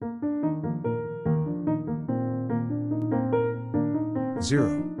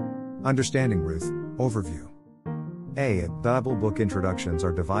0. Understanding Ruth, Overview. A. Bible book introductions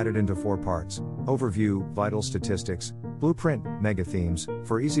are divided into 4 parts: Overview, Vital Statistics, Blueprint, Mega Themes,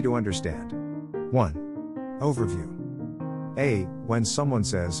 for easy to understand. 1. Overview. A. When someone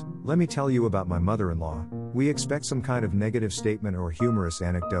says, "Let me tell you about my mother-in-law," we expect some kind of negative statement or humorous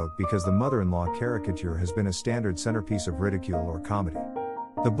anecdote because the mother-in-law caricature has been a standard centerpiece of ridicule or comedy.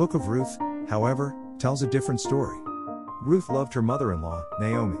 The book of Ruth, however, tells a different story. Ruth loved her mother-in-law,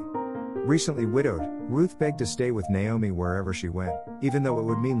 Naomi. Recently widowed, Ruth begged to stay with Naomi wherever she went, even though it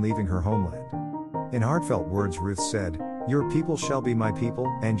would mean leaving her homeland. In heartfelt words, Ruth said, "Your people shall be my people,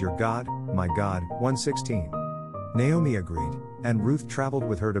 and your God, my God." 1:16. Naomi agreed, and Ruth traveled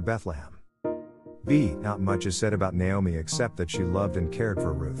with her to Bethlehem. B. Not much is said about Naomi except that she loved and cared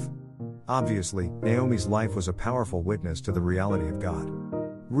for Ruth. Obviously, Naomi's life was a powerful witness to the reality of God.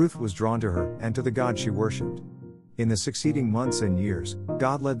 Ruth was drawn to her, and to the God she worshipped. In the succeeding months and years,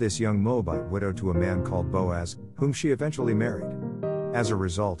 God led this young Moabite widow to a man called Boaz, whom she eventually married. As a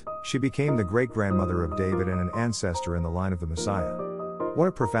result, she became the great-grandmother of David and an ancestor in the line of the Messiah. What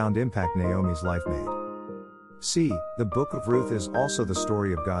a profound impact Naomi's life made. C. The book of Ruth is also the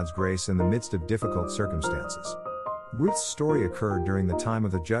story of God's grace in the midst of difficult circumstances. Ruth's story occurred during the time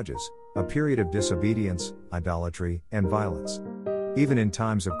of the Judges, a period of disobedience, idolatry, and violence. Even in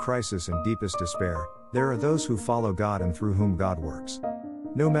times of crisis and deepest despair, there are those who follow God and through whom God works.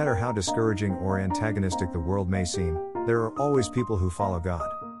 No matter how discouraging or antagonistic the world may seem, there are always people who follow God.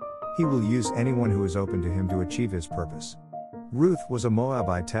 He will use anyone who is open to Him to achieve His purpose. Ruth was a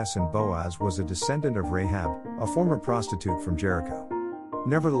Moabitess and Boaz was a descendant of Rahab, a former prostitute from Jericho.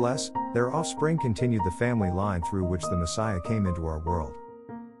 Nevertheless, their offspring continued the family line through which the Messiah came into our world.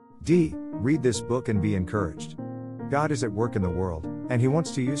 D. Read this book and be encouraged. God is at work in the world, and He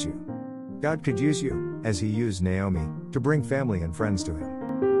wants to use you. God could use you, as He used Naomi, to bring family and friends to Him.